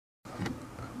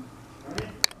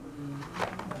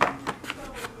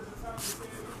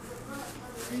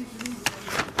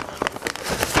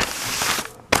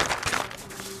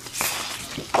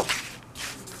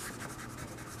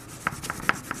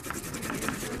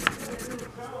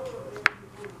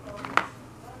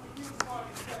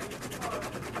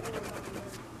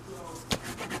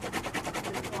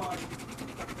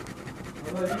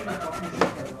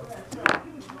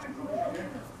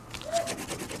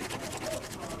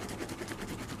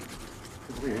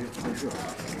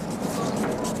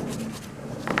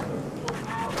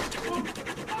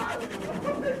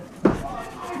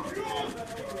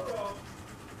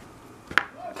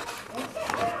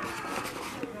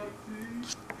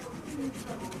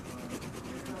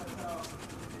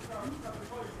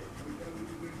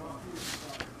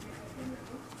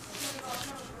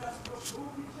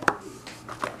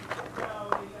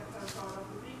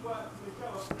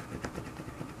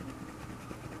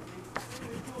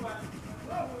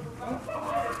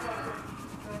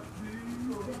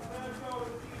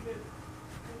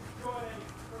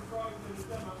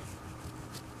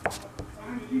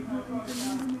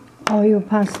Oil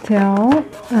pastel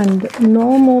and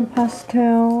normal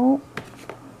pastel.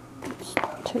 Let's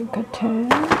take a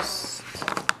test.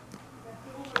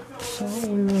 So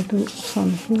we will do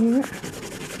some here.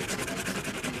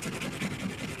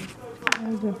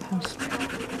 Other pastel.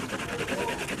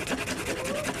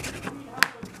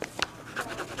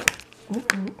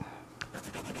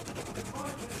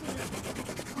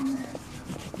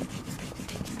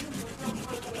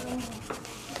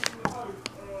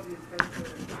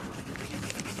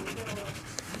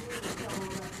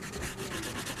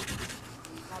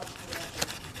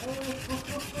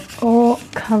 All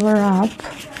cover up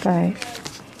by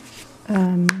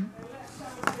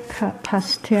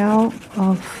pastel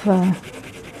of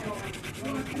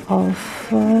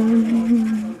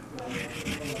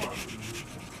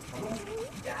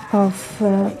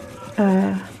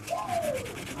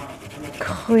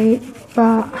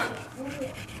crepa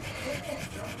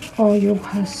oil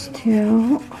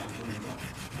pastel.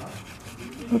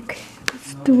 Okay,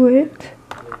 let's do it.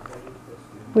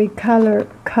 We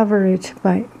cover it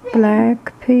by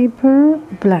black paper,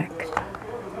 black,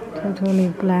 totally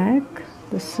black,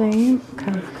 the same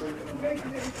color.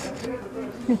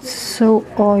 It's so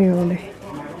oily.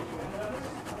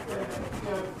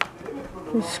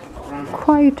 It's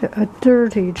quite a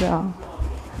dirty job.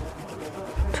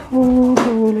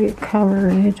 Totally cover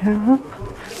it up.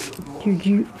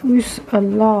 You use a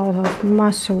lot of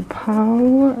muscle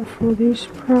power for this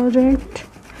project.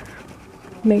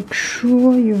 Make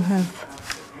sure you have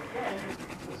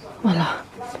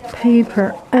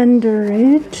paper under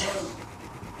it.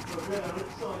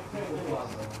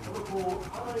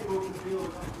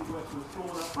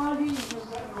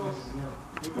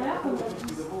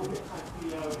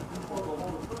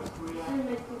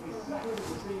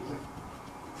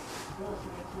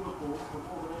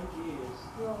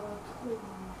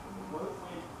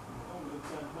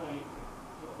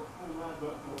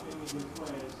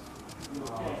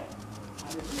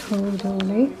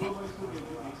 Totally.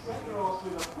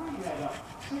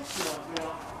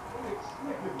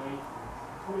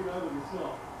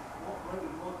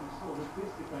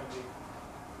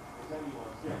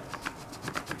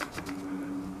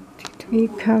 Did we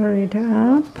cover it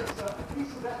up?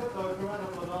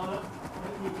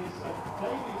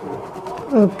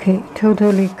 Okay,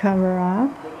 totally cover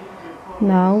up.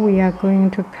 Now we are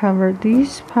going to cover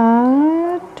this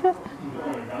part.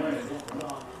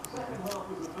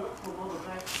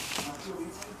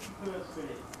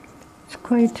 It's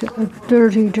quite a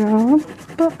dirty job.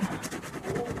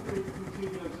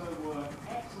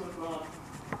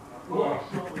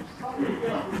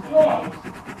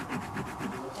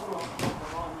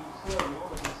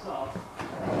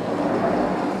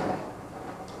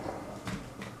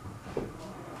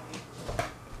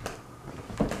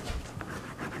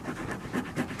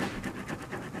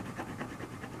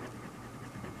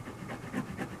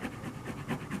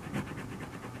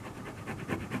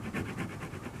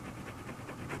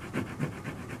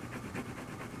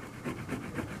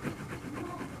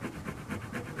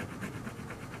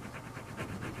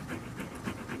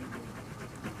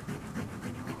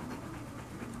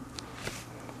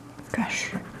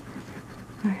 Gosh,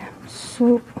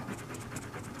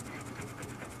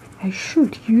 I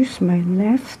should use my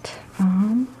left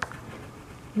arm,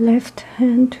 left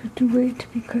hand to do it,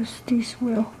 because this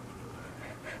will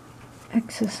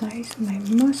exercise my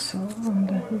muscle on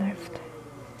the left.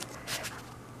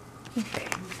 Okay,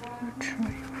 I'll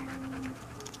try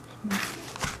my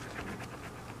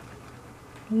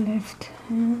left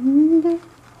hand,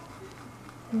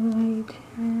 right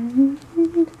hand.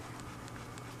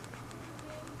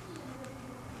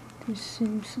 This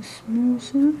seems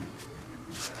smoother.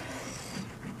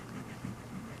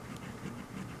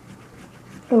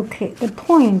 Okay, the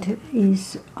point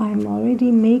is I'm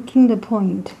already making the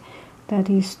point, that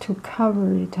is to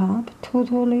cover it up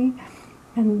totally,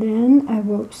 and then I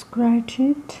will scratch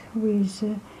it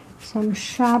with some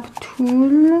sharp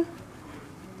tool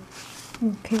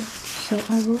Okay, so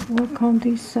I will work on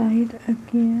this side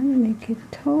again, make it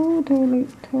totally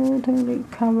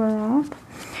cover up.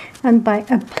 And by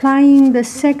applying the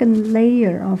second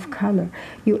layer of color,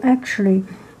 you actually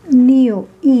nail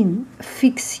in,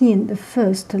 fix in the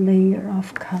first layer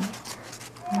of color,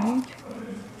 right?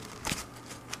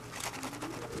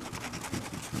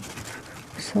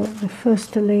 So the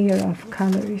first layer of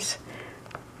color is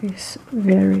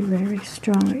very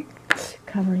strongly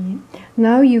covering it.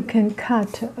 Now you can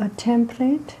cut a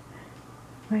template.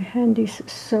 My hand is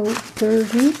so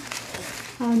dirty,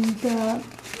 and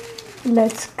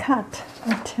let's cut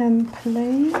a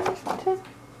template.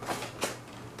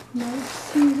 My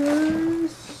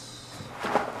scissors.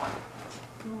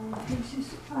 Oh, this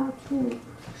is absolute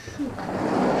shit.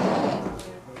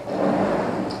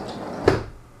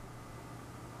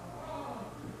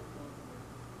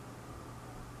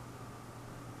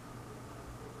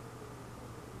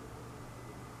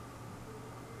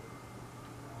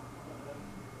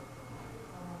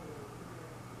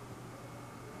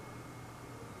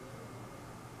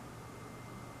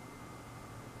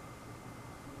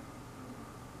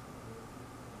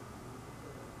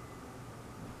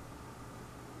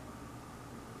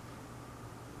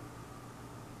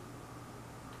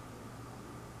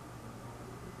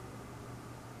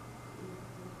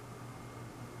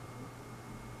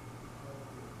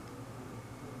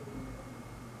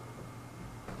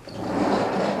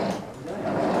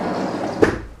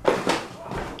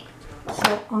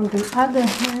 On the other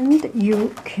hand,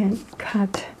 you can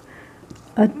cut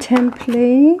a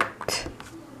template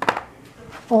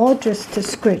or just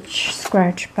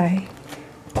scratch by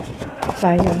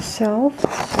yourself.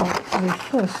 So we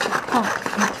first cut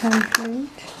a template.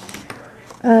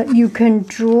 You can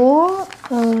draw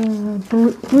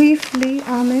briefly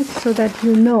on it so that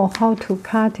you know how to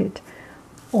cut it,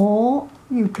 or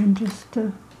you can just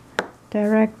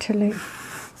directly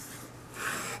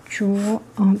draw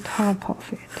on top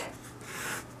of it.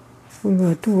 We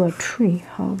will do a tree.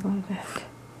 How about that?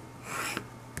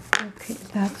 Okay,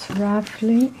 that's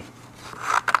roughly.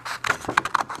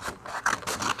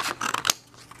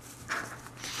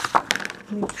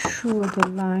 Make sure the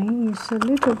line is a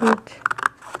little bit.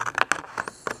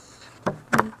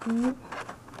 Okay.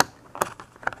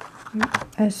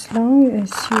 As long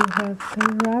as you have the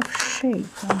rough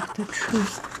shape of the tree,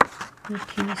 it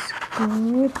is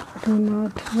good. Do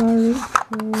not worry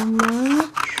too much.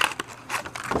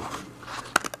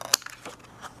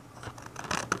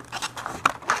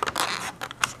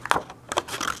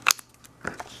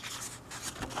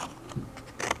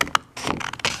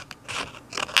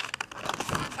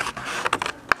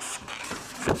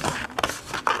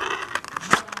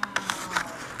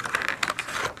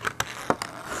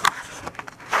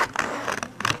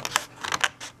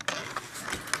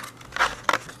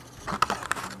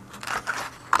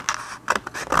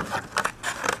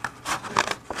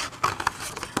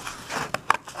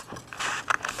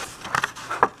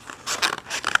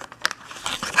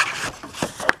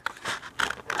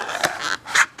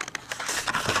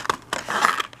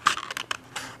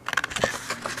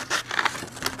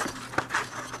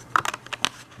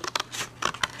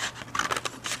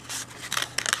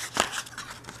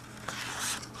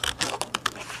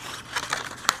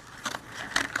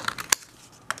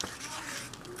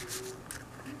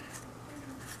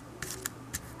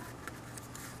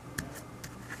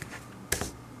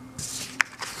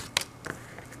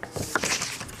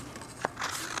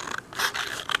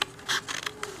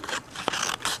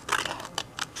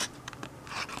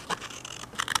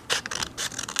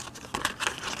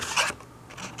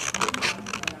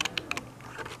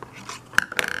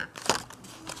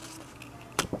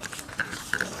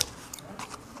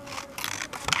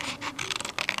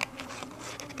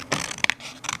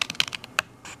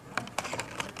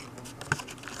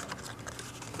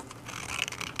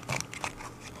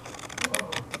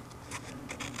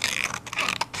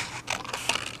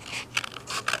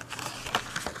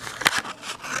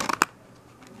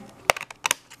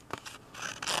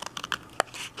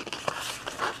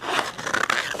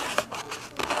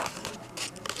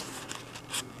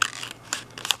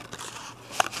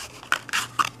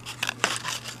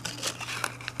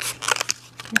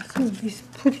 So it's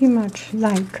pretty much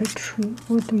like a tree.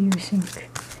 What do you think?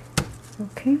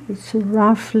 Okay, it's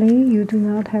roughly, you do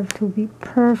not have to be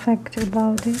perfect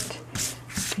about it,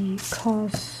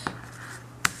 because,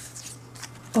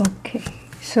 okay,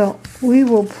 so we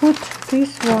will put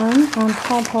this one on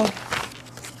top of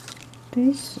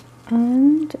this,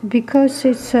 and because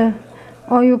it's a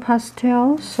oil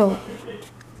pastel, so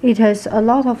it has a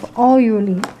lot of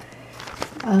oily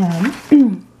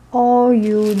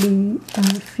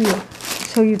feel.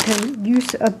 So you can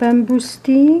use a bamboo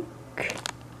stick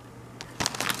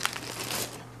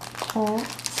or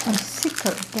a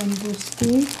thicker bamboo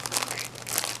stick.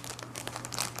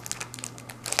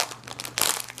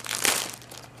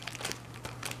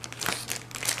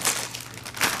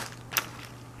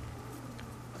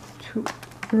 To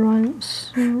run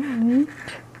through it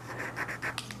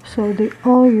so the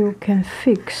oil can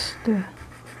fix the.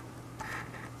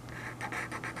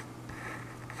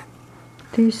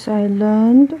 This I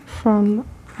learned from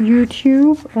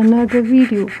YouTube, another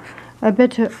video. I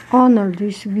better honor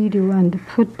this video and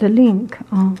put the link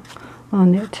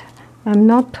on it. I'm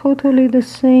not totally the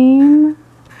same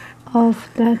of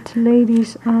that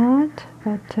lady's art,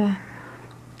 but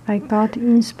I got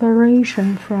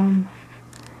inspiration from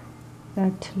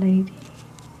that lady.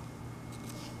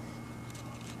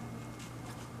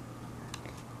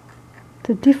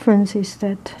 The difference is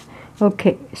that,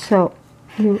 okay, so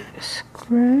you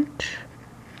scratch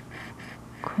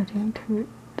according to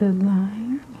the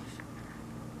line,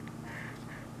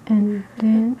 and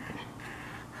then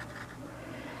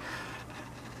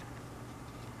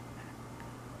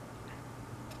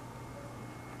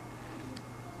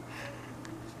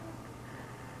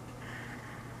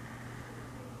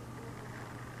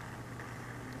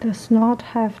does not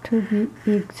have to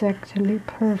be exactly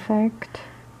perfect.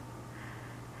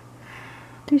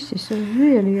 This is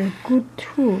really a good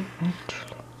tool, actually.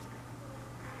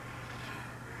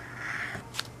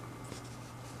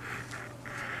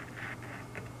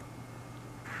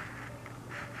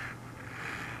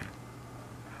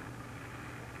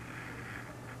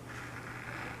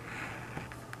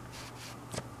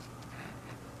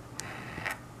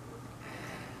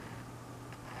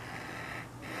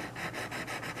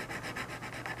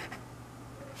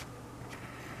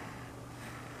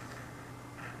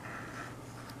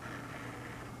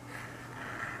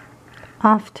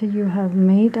 After you have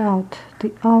made out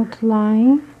the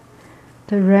outline,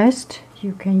 the rest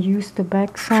you can use the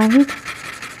back side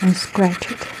and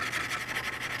scratch it.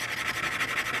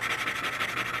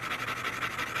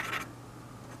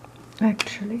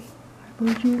 Actually, I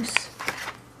will use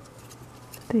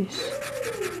this.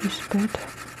 It's better.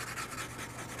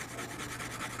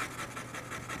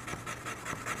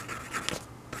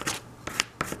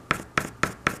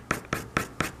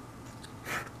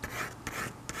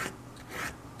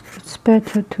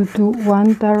 Better to do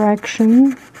one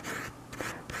direction,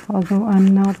 although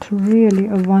I'm not really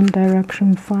a one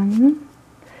direction fan.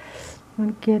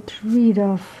 I'll get rid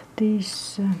of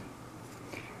this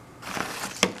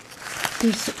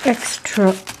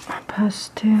extra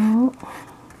pastel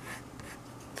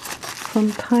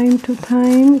from time to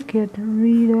time. Get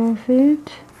rid of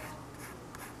it.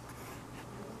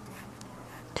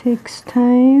 Takes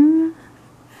time.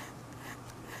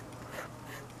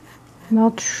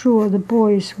 Not sure the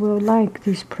boys will like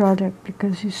this project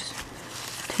because it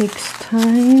takes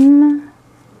time,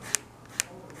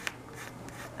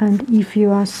 and if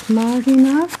you are smart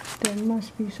enough, there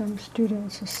must be some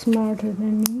students smarter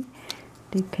than me,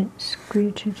 they can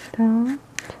scratch it out.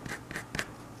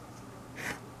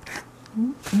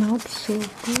 Not so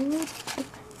good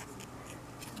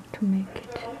to make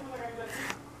it.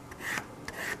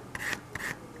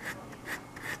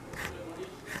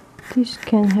 This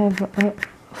can have a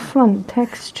fun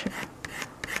texture,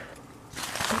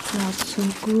 but not so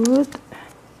good.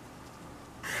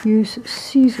 Use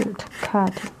scissors to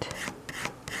cut it.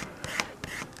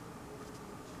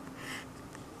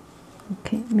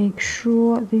 Okay, make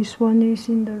sure this one is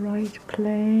in the right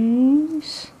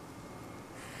place.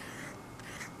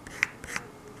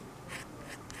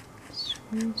 So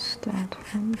we'll start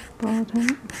from the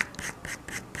bottom.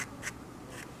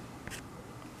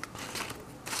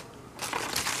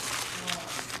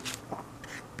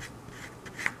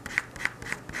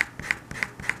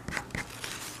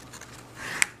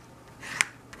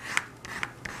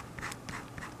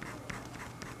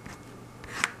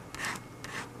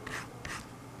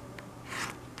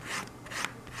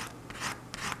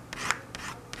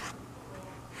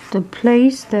 The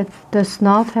place that does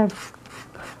not have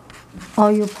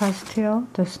oil pastel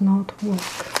does not work.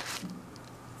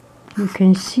 You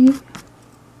can see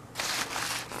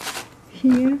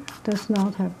here does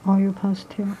not have oil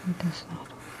pastel. It does not.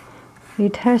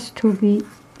 It has to be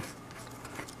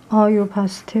oil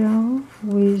pastel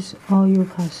with oil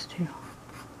pastel.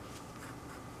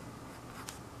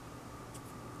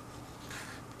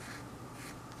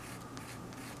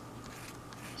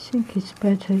 I think it's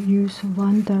better use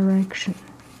one direction,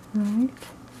 right?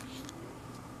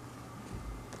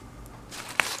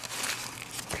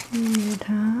 Clean it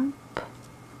up.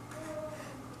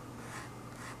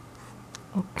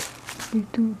 Okay. we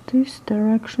do this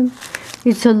direction.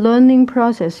 It's a learning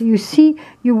process. You see,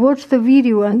 you watch the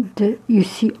video and you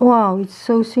see, wow, it's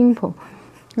so simple.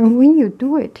 And when you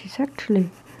do it, it's actually,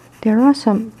 there are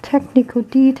some technical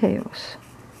details.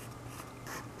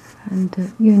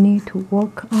 And you need to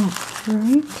work on,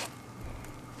 right?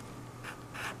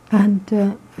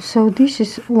 And so this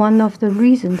is one of the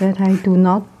reasons that I do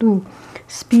not do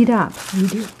speed up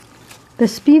video. The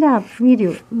speed up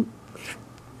video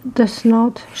does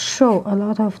not show a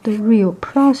lot of the real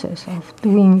process of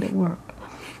doing the work.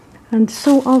 And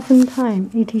so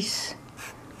oftentimes it is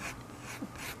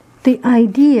the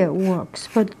idea works,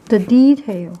 but the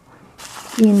detail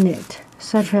in it,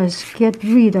 such as get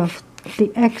rid of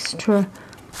the extra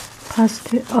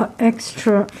pastel or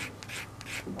extra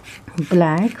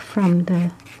black from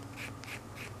the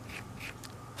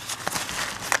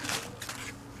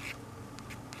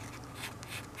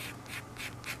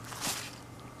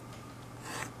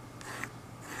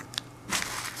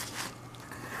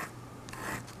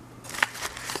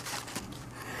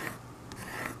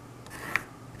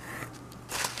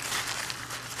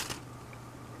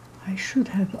I should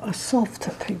have a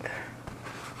softer paper,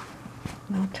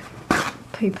 not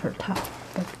paper towel,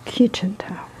 but kitchen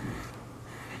towel.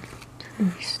 At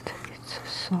least it's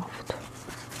soft.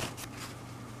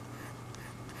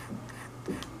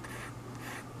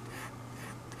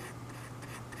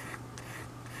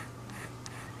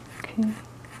 Okay.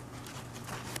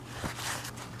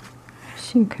 I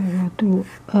think I will do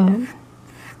a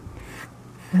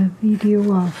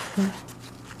video of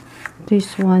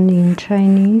this one in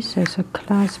Chinese as a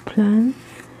class plan.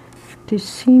 This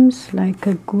seems like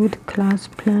a good class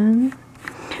plan.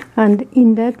 And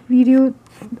in that video,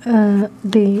 the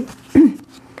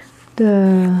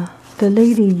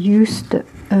lady used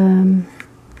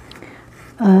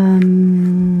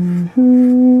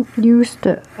used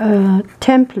a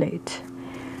template.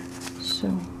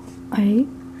 So I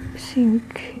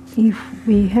think if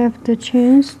we have the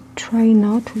chance, try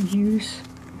not to use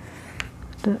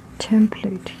the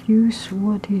template. Use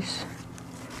what is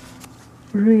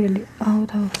really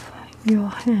out of your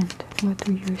hand. What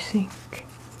do you think?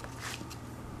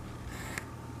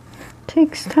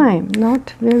 Takes time,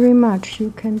 not very much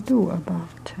you can do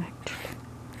about actually.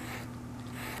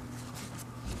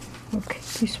 Okay,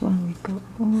 this one we go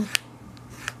over.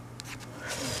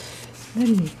 Let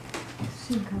me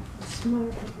think of a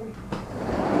smarter way.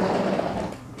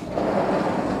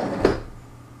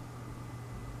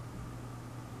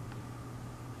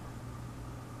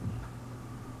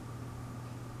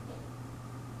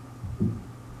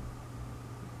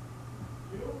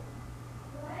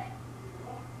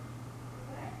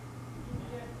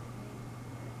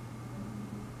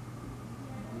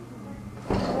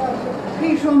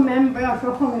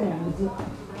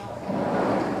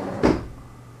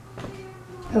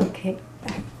 Okay.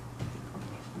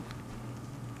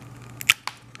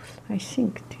 I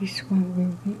think this one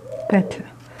will be better,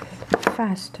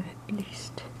 faster at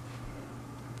least,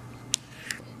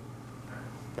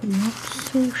 but not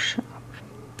so sharp.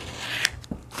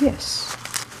 Yes,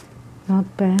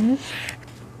 not bad,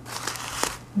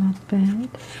 not bad,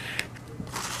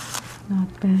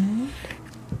 not bad.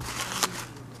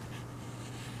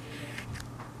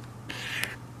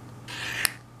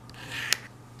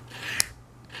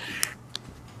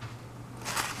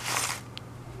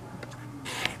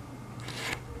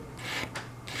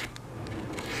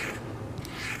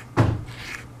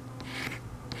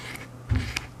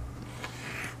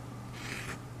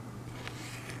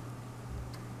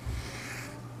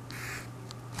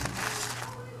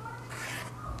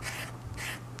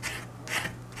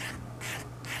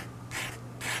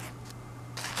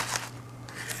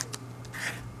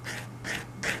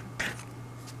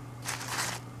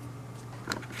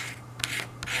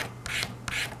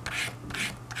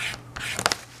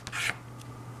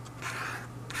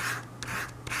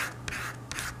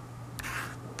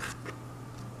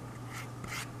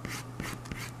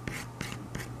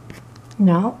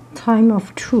 Now, time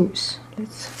of truth.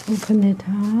 Let's open it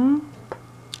up.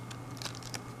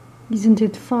 Isn't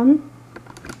it fun?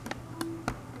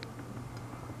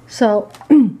 So,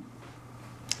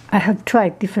 I have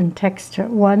tried different texture.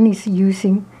 One is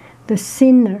using the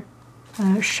thinner,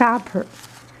 sharper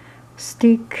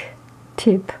stick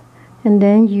tip, and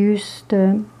then use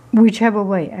the whichever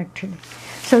way actually.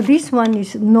 So this one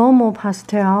is normal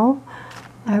pastel.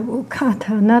 I will cut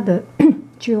another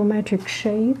geometric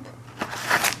shape.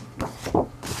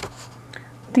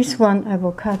 This one I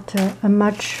will cut a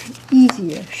much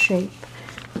easier shape.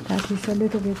 That is a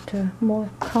little bit more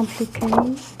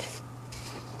complicated.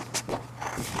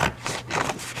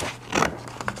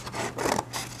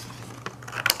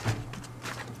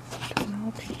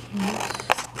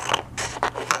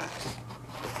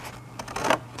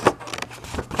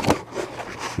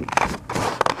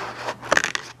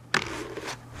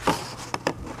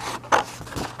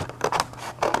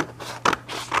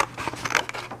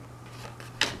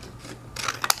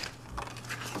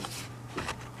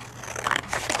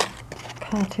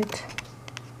 cut it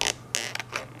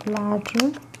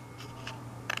larger.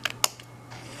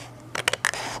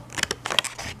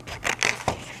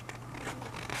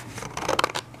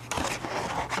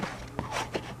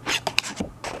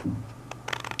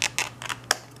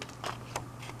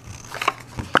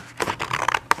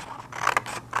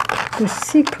 The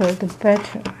thicker, the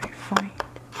better, I find.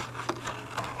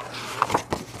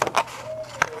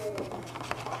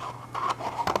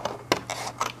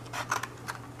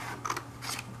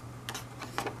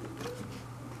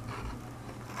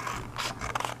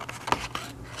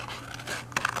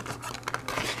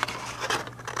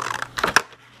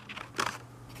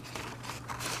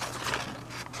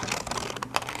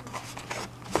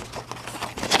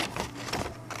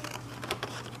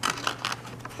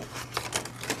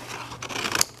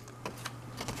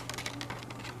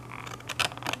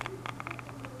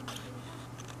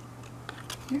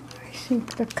 I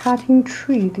think the cutting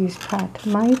tree, this part,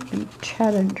 might be a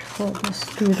challenge for the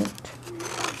student.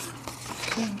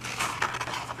 So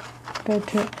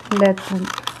better let them.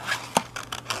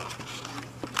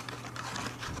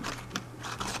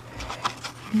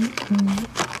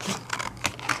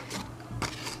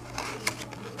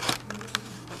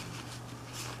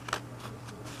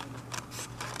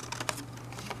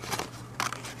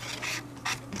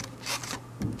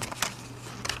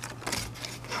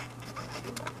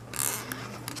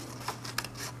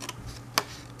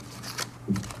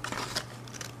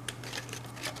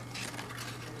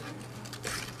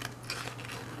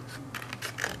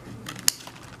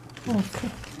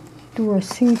 Okay, do a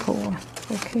simple one.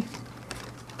 Okay,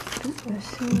 do a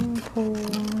simple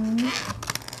one.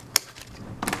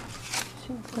 I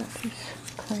think that is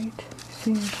quite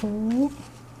simple.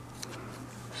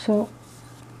 So,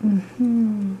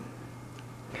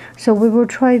 so we will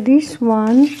try this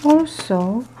one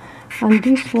also, and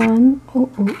this one. Oh,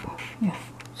 yeah,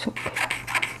 it's okay.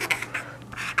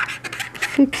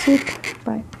 Fix it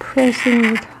by pressing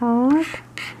it hard.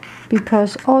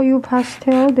 Because oil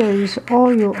pastel, there is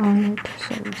oil on it,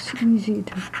 so it's easy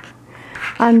to.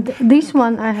 And this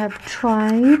one I have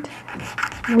tried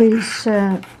with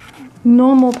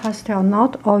normal pastel,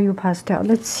 not oil pastel.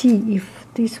 Let's see if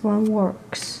this one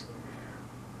works.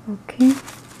 Okay,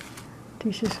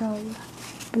 this is our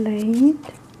blade.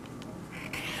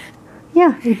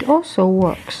 Yeah, it also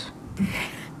works.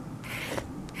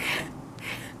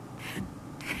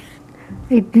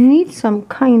 It needs some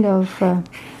kind of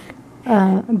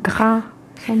gras,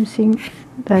 something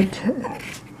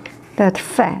that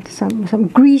fat, some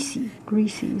greasy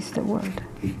is the word.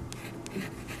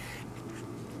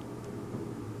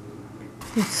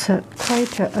 It's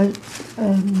quite a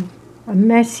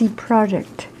messy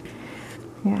project.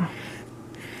 Yeah,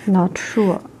 not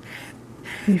sure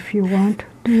if you want to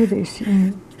do this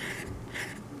in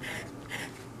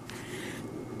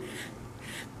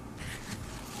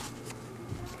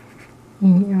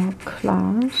your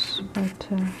class, but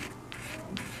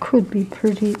could be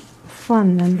pretty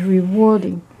fun and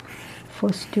rewarding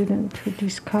for students to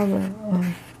discover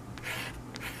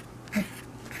a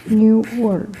new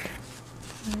word,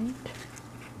 right?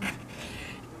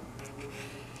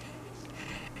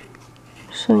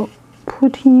 So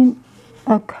put in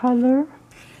a color,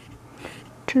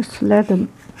 just let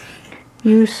them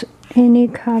use any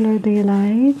color they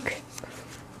like.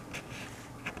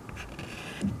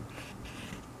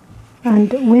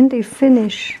 And when they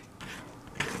finish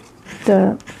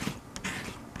the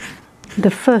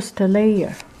first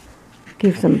layer,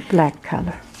 give them black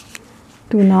color.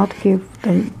 Do not give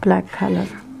them black color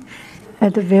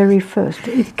at the very first.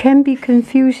 It can be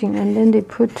confusing, and then they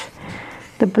put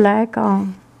the black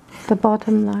on the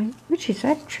bottom line, which is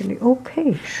actually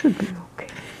okay, should be okay.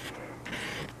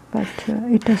 But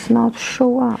it does not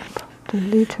show up the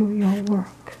little your work.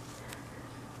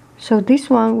 So this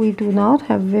one we do not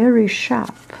have very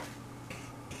sharp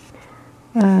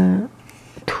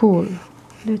tool.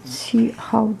 Let's see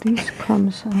how this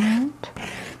comes out.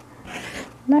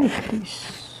 Like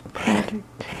this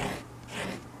project.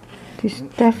 This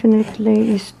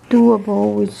definitely is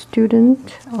doable with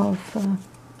students of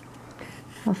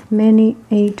many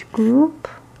age group,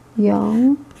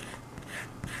 young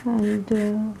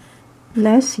and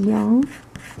less young,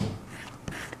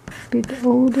 a bit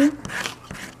older.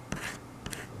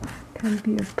 Can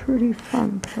be a pretty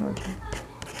fun project.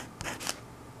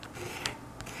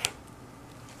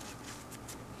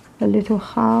 A little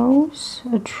house,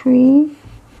 a tree,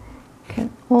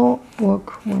 can all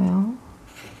work well.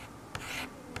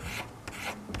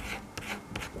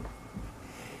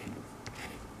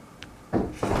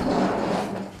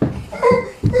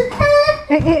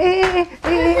 Hey,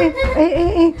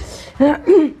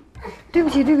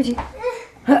 对不起，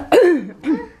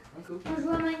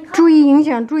注意影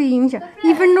响，注意影响。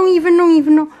1分钟，1分钟，1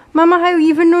分钟。妈妈还有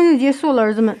1分钟就结束了，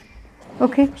儿子们。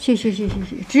OK， 谢谢，谢谢，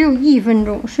谢谢。只有1分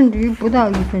钟，甚至于不到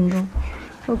1分钟。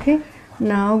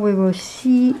OK，now we will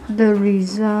see the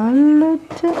result.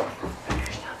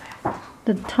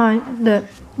 The time, the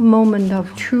moment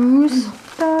of truth.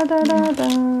 Da da da da.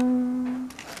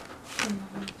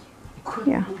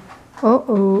 Yeah.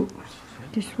 Oh,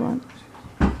 this one.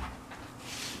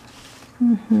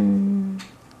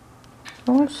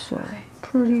 Also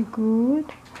pretty good.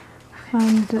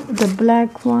 And the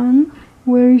black one.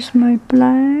 Where is my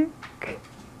black?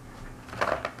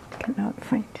 Cannot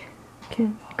find.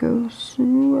 Can go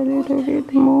through a little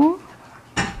bit more.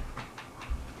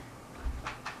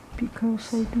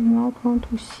 Because I do not want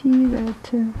to see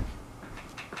that.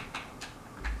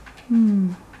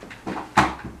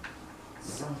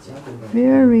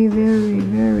 Very, very,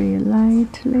 very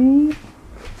lightly.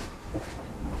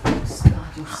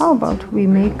 How about we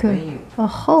make a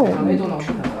hole?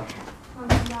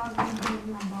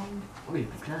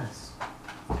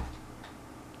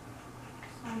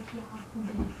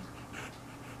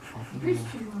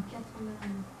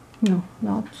 No,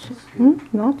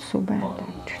 not so bad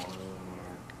actually.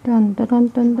 Dun dun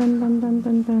dun dun dun dun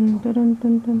dun dun dun dun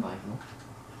dun dun.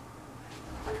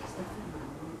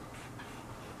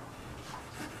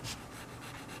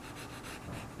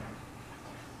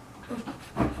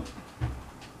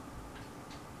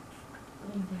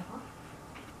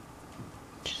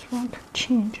 Just want to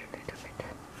change a little bit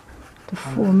the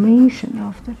formation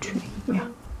of the tree. Yeah,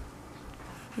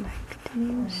 like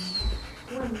this.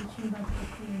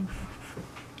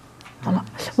 好了，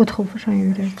我头发上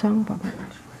有点脏，宝贝。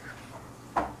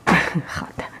好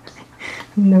的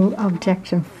 ，No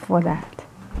objection for that.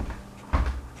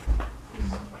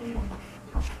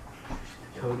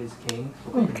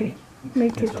 Okay,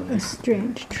 make it a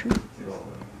strange tree.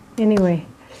 Anyway,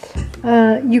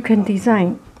 you can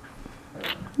design.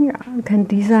 Yeah, you can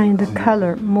design the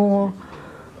color more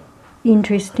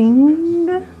interesting.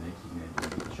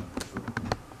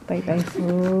 Bye bye,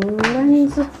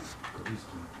 friends.